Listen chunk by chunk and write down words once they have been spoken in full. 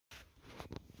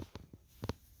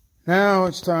Now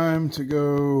it's time to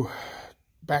go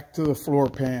back to the floor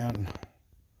pan.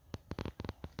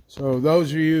 So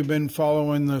those of you who've been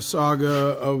following the saga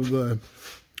of the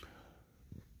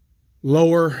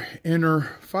lower inner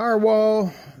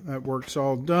firewall, that work's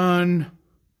all done.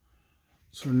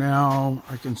 So now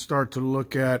I can start to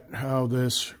look at how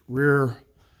this rear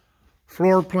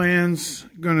floor plan's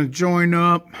going to join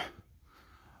up.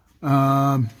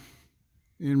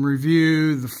 In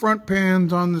review, the front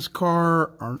pans on this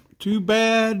car aren't too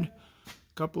bad.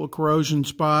 A couple of corrosion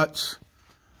spots.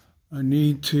 I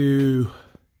need to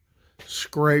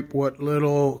scrape what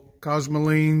little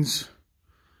cosmolines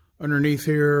underneath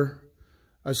here.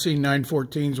 I see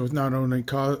 914s with not only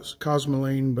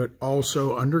cosmoline but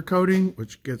also undercoating,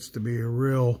 which gets to be a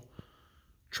real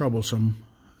troublesome.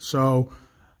 So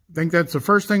I think that's the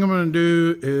first thing I'm going to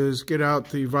do is get out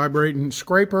the vibrating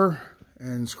scraper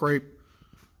and scrape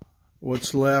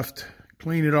what's left,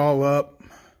 clean it all up,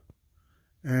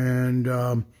 and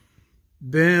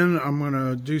then I'm going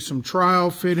to do some trial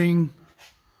fitting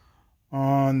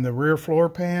on the rear floor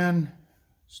pan,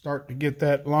 start to get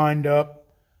that lined up.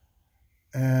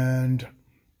 And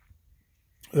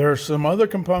there are some other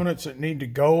components that need to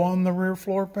go on the rear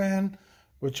floor pan,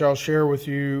 which I'll share with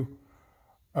you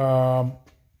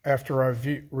after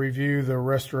I review the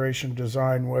Restoration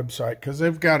Design website, because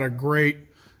they've got a great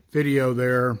video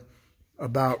there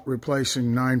about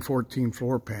replacing 914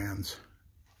 floor pans.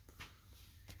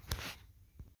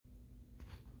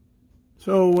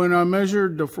 So when I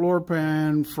measured the floor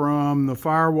pan from the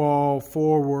firewall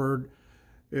forward,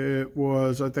 it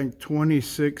was, I think,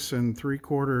 26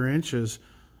 3/4 inches.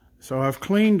 So I've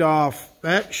cleaned off.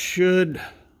 That should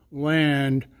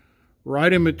land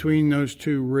right in between those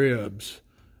two ribs.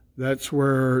 That's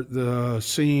where the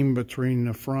seam between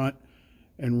the front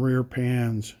and rear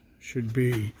pans should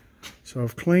be. So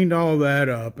I've cleaned all that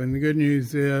up, and the good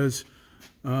news is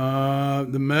the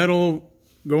metal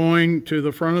going to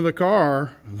the front of the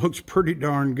car looks pretty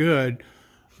darn good.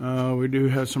 We do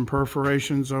have some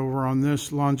perforations over on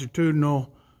this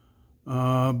longitudinal,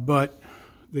 but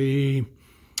the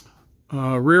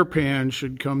rear pan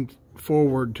should come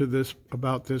forward to this,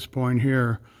 about this point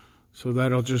here. So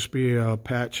that'll just be a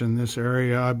patch in this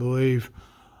area, I believe.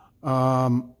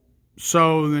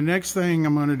 So the next thing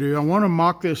I'm going to do, I want to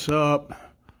mock this up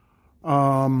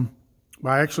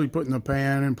by actually putting the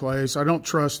pan in place. I don't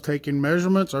trust taking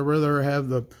measurements. I'd rather have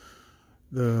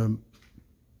the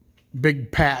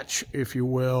big patch, if you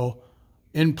will,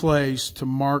 in place to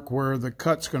mark where the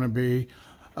cut's going to be.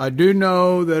 I do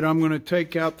know that I'm going to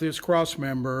take out this cross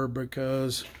member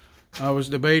because I was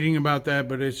debating about that,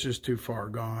 but it's just too far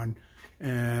gone.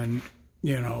 And,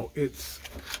 you know, it's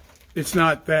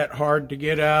not that hard to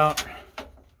get out.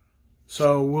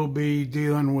 So we'll be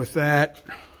dealing with that.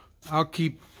 I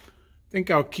think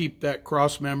I'll keep that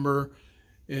cross member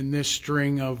in this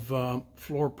string of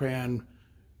floor pan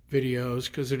videos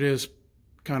because it is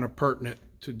kind of pertinent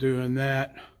to doing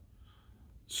that.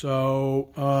 So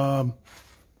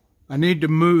I need to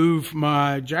move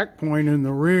my jack point in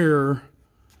the rear.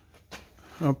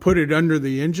 I'll put it under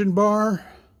the engine bar,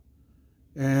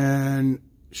 and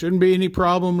shouldn't be any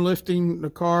problem lifting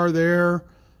the car there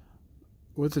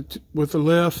with the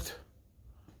lift.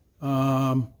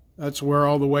 That's where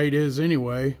all the weight is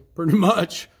anyway, pretty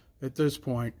much at this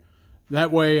point.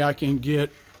 That way I can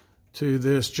get to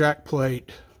this jack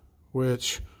plate,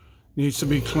 which needs to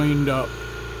be cleaned up.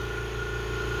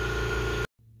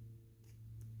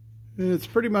 It's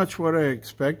pretty much what I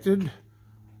expected.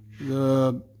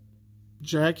 The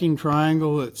jacking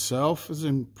triangle itself is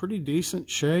in pretty decent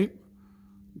shape.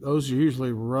 Those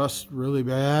usually rust really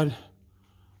bad.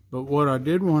 But what I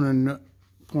did want to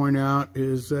point out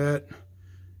is that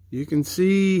you can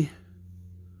see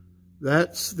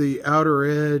that's the outer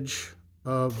edge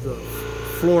of the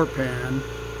floor pan.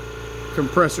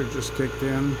 Compressor just kicked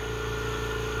in.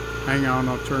 Hang on,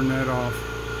 I'll turn that off.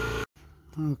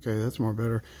 Okay, that's more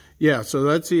better. Yeah, so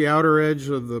that's the outer edge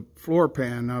of the floor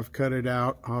pan. I've cut it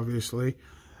out, obviously.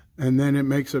 And then it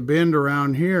makes a bend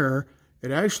around here.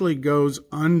 It actually goes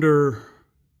under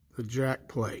the jack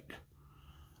plate.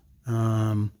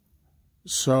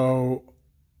 So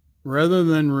rather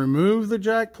than remove the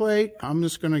jack plate, I'm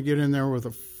just going to get in there with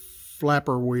a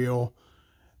flapper wheel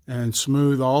and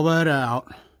smooth all that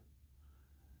out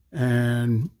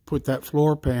and put that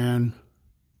floor pan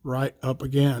right up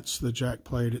against the jack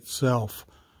plate itself.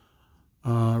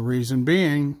 Reason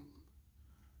being,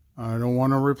 I don't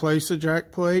want to replace the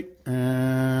jack plate,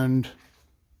 and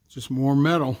just more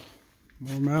metal,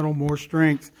 more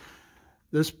strength.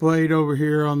 This plate over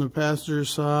here on the passenger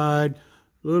side,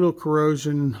 little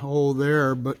corrosion hole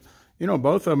there, but You know,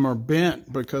 both of them are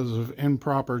bent because of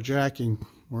improper jacking,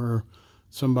 where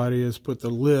somebody has put the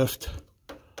lift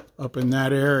up in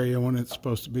that area when it's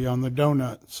supposed to be on the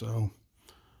donut.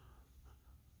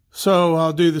 So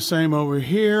I'll do the same over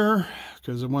here,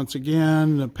 because once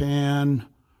again, the pan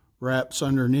wraps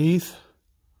underneath.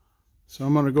 So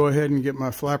I'm going to go ahead and get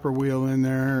my flapper wheel in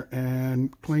there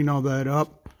and clean all that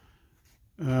up.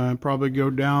 Probably go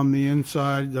down the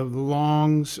inside of the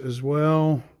longs as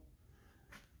well.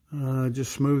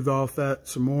 Just smooth off that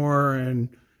some more, and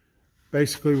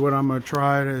basically what I'm going to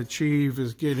try to achieve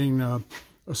is getting a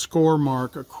score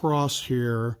mark across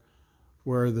here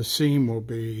where the seam will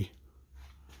be,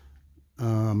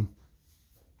 and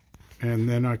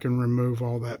then I can remove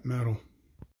all that metal.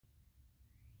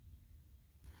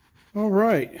 All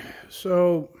right,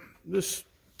 so this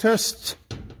test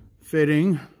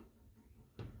fitting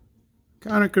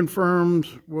kind of confirms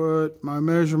what my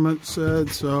measurement said.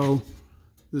 So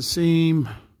the seam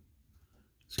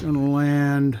is going to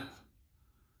land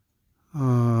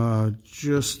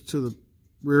just to the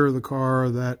rear of the car,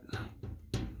 that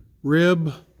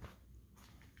rib.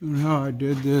 And how I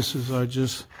did this is I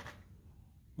just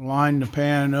lined the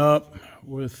pan up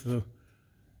with the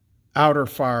outer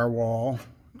firewall,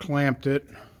 clamped it,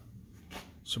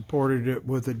 supported it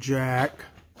with a jack.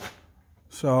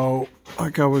 So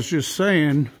like I was just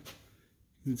saying,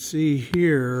 you can see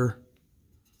here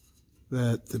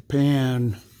that the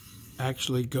pan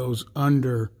actually goes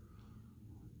under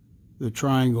the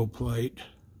triangle plate,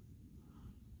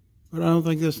 but I don't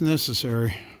think that's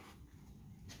necessary.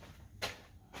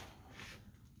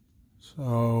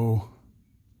 So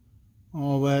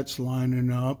all that's lining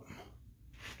up.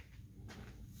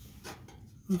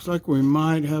 Looks like we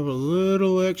might have a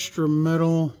little extra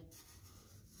metal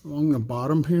along the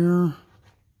bottom here.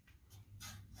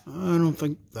 I don't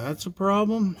think that's a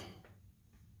problem.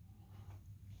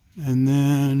 And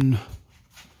then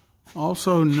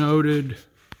also noted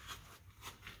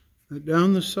that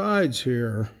down the sides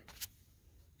here,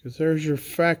 because there's your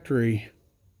factory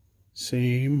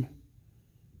seam,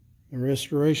 the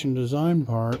restoration design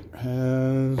part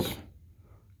has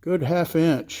good 1/2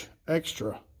 inch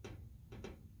extra.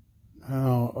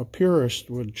 Now a purist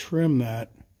would trim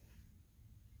that,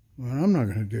 but I'm not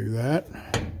going to do that.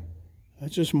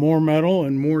 That's just more metal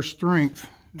and more strength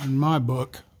in my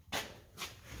book.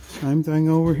 Same thing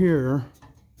over here.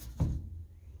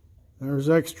 There's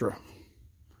extra.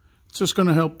 It's just going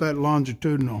to help that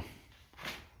longitudinal,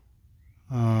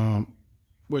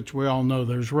 which we all know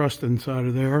there's rust inside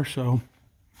of there. So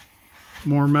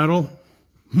more metal,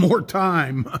 more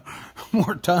time,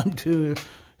 more time to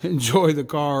enjoy the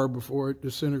car before it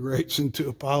disintegrates into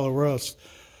a pile of rust.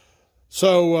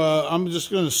 So I'm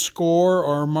just going to score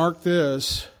or mark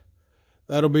this.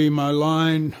 That'll be my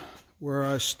line where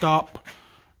I stop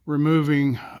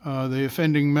removing the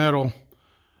offending metal.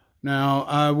 Now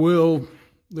I will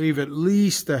leave at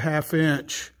least a 1/2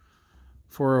 inch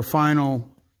for a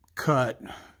final cut,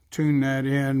 tune that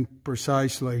in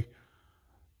precisely,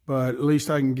 but at least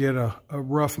I can get a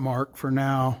rough mark for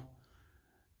now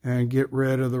and get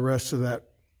rid of the rest of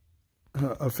that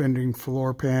offending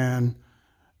floor pan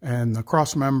and the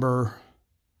cross member,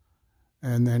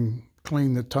 and then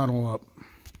clean the tunnel up.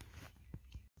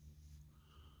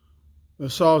 The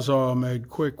Sawzall made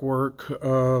quick work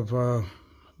of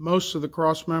most of the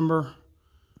cross member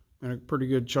and a pretty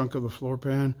good chunk of the floor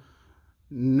pan.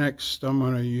 Next, I'm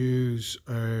going to use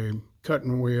a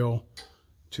cutting wheel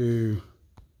to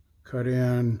cut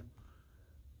in.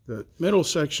 The middle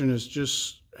section is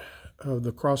just,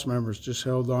 the cross member is just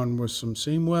held on with some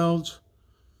seam welds.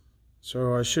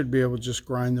 So I should be able to just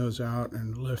grind those out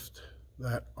and lift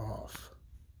that off.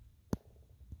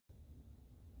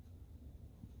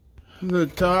 The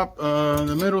top,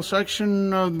 the middle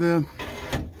section of the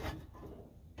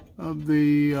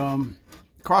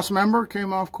cross member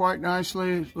came off quite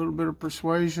nicely. A little bit of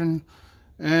persuasion,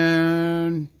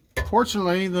 and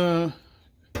fortunately,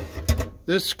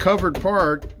 this covered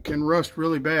part can rust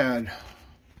really bad.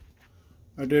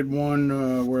 I did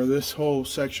one where this whole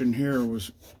section here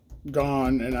was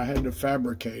gone, and I had to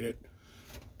fabricate it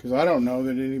because I don't know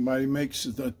that anybody makes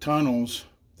the tunnels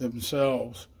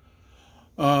themselves.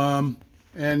 And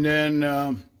then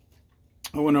I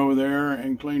went over there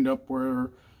and cleaned up where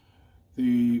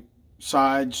the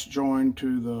sides join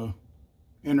to the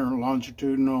inner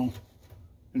longitudinal,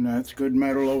 and that's good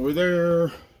metal over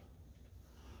there.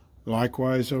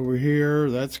 Likewise over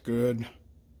here, that's good.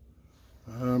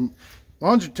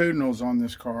 Longitudinals on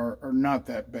this car are not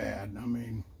that bad. I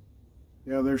mean,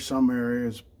 yeah, there's some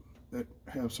areas that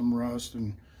have some rust,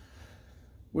 and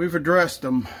we've addressed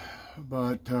them,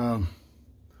 but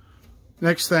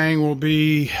Next thing will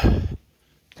be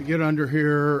to get under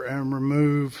here and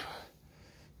remove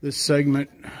this segment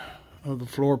of the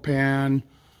floor pan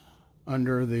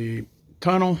under the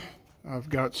tunnel. I've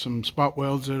got some spot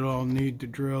welds that I'll need to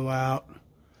drill out.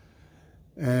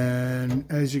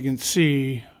 And as you can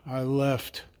see, I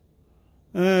left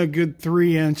a good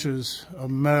 3 inches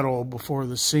of metal before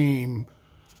the seam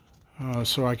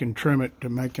so I can trim it to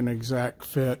make an exact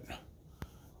fit.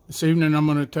 This evening I'm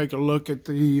going to take a look at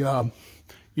the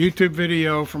YouTube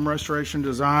video from Restoration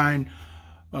Design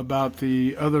about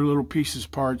the other little pieces,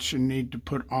 parts you need to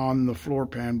put on the floor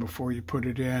pan before you put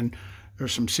it in.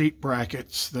 There's some seat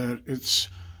brackets that it's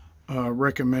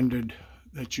recommended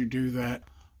that you do that.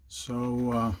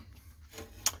 So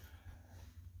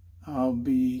I'll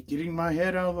be getting my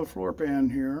head out of the floor pan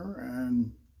here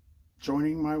and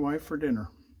joining my wife for dinner.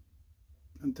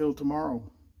 Until tomorrow.